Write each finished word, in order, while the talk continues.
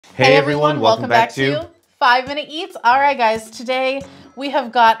Hey everyone, welcome back to 5-Minute Eats. All right, guys, today we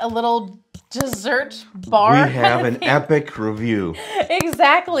have got a little dessert bar. We have an epic review.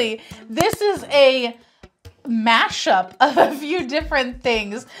 Exactly. This is a mashup of a few different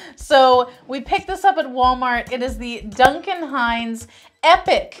things. So we picked this up at Walmart. It is the Duncan Hines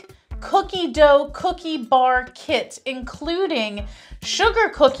Epic Cookie Dough Cookie Bar Kit, including sugar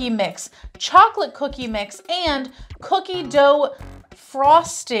cookie mix, chocolate cookie mix, and cookie dough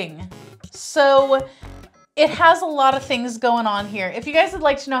frosting. So it has a lot of things going on here. If you guys would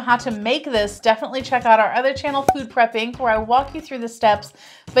like to know how to make this, definitely check out our other channel, Food Prepping, where I walk you through the steps.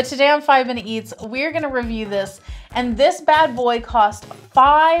 But today on 5-Minute Eats, we're gonna review this, and this bad boy cost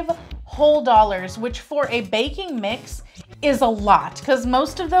 $5 whole, which for a baking mix is a lot, because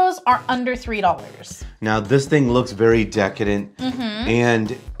most of those are under $3. Now this thing looks very decadent,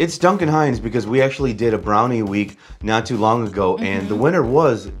 and it's Duncan Hines because we actually did a brownie week not too long ago, and the winner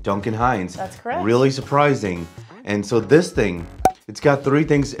was Duncan Hines. That's correct. Really surprising. And so this thing, it's got three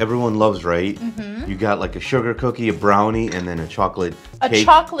things everyone loves, right? You got like a sugar cookie, a brownie, and then a chocolate cake. A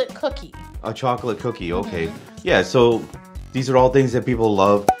chocolate cookie. A chocolate cookie, okay. Yeah, so these are all things that people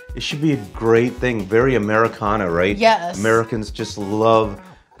love. It should be a great thing, very Americana, right? Yes. Americans just love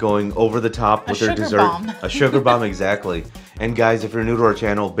going over the top with their dessert. Bomb. A sugar bomb, exactly. And guys, if you're new to our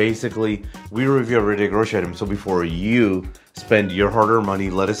channel, basically, we review everyday grocery items. So before you spend your hard-earned money,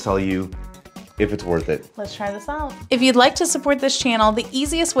 let us tell you if it's worth it. Let's try this out. If you'd like to support this channel, the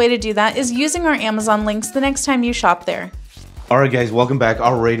easiest way to do that is using our Amazon links the next time you shop there. All right, guys, welcome back.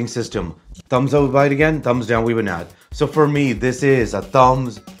 Our rating system. Thumbs up, we bite again. Thumbs down, we would not. So for me, this is a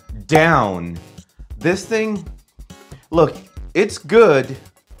thumbs down. This thing, look, it's good,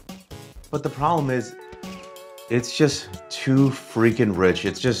 but the problem is it's just too freaking rich.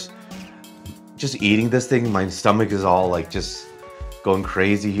 It's just eating this thing, my stomach is all like just going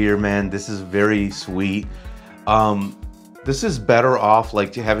crazy here, man. This is very sweet. This is better off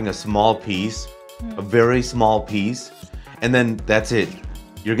like having a small piece, a very small piece, and then that's it.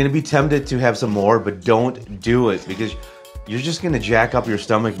 You're gonna be tempted to have some more, but don't do it because you're just gonna jack up your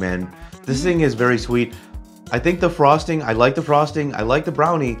stomach, man. This thing is very sweet. I think the frosting, I like the frosting, I like the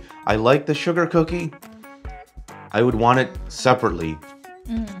brownie, I like the sugar cookie. I would want it separately.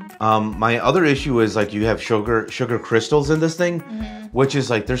 My other issue is like you have sugar crystals in this thing, which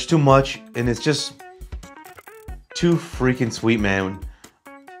is like there's too much and it's just too freaking sweet, man.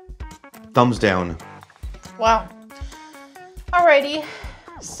 Thumbs down. Wow. Alrighty.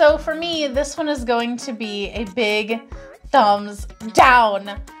 So for me, this one is going to be a big thumbs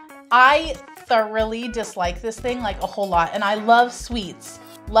down. I thoroughly dislike this thing like a whole lot, and I love sweets,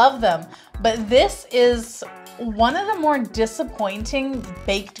 love them, but this is one of the more disappointing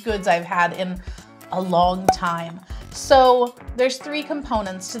baked goods I've had in a long time. So there's three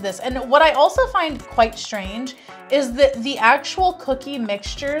components to this, and what I also find quite strange is that the actual cookie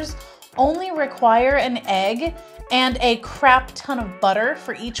mixtures only require an egg and a crap ton of butter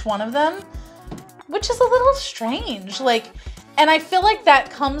for each one of them, which is a little strange. And I feel like that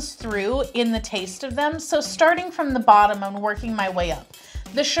comes through in the taste of them. So starting from the bottom and working my way up.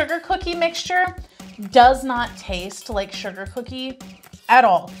 The sugar cookie mixture does not taste like sugar cookie at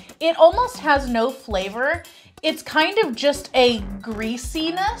all. It almost has no flavor. It's kind of just a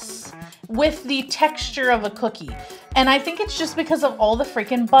greasiness with the texture of a cookie. And I think it's just because of all the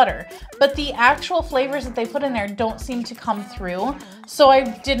freaking butter. But the actual flavors that they put in there don't seem to come through. So I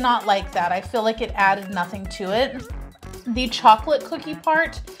did not like that. I feel like it added nothing to it. The chocolate cookie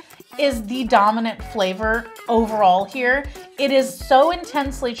part is the dominant flavor overall here. It is so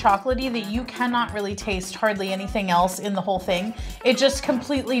intensely chocolatey that you cannot really taste hardly anything else in the whole thing. It just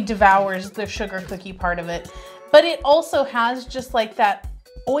completely devours the sugar cookie part of it. But it also has just like that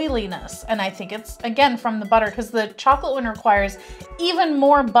oiliness, and I think it's again from the butter, because the chocolate one requires even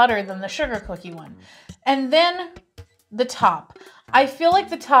more butter than the sugar cookie one. And then the top. I feel like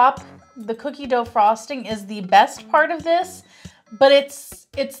the top, the cookie dough frosting, is the best part of this, but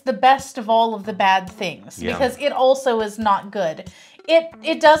it's the best of all of the bad things because it also is not good.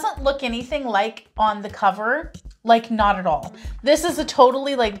 It doesn't look anything like on the cover, like not at all. This is a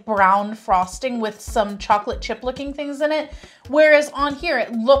totally like brown frosting with some chocolate chip looking things in it, whereas on here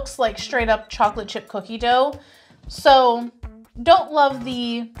it looks like straight up chocolate chip cookie dough. So don't love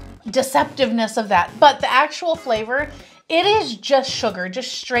the deceptiveness of that, but the actual flavor, it is just sugar,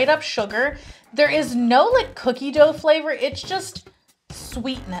 just straight up sugar. There is no like cookie dough flavor. It's just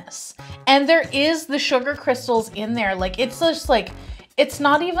sweetness. And there is the sugar crystals in there. Like it's just like, it's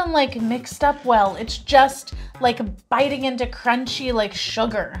not even like mixed up well. It's just like biting into crunchy like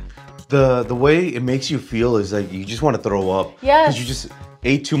sugar. The way it makes you feel is like you just want to throw up. Yes. Because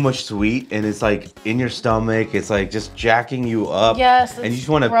ate too much sweet and it's like in your stomach, it's like just jacking you up. Yes, and you just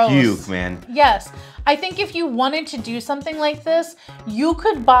want to gross. puke, man. Yes. I think if you wanted to do something like this, you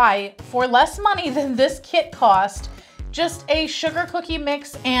could buy, for less money than this kit cost, just a sugar cookie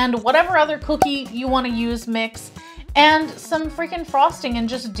mix and whatever other cookie you want to use mix and some freaking frosting and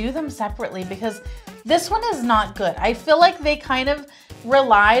just do them separately, because this one is not good. I feel like they kind of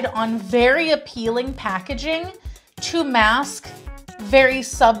relied on very appealing packaging to mask very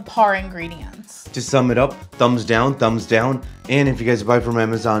subpar ingredients. To sum it up, thumbs down, thumbs down. And if you guys buy from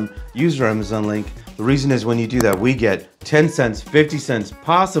Amazon, use our Amazon link. The reason is when you do that, we get 10 cents, 50 cents,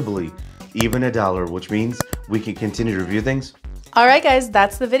 possibly even $1, which means we can continue to review things. All right, guys,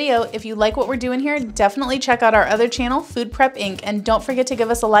 that's the video. If you like what we're doing here, definitely check out our other channel, Food Prep Inc. And don't forget to give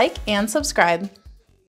us a like and subscribe.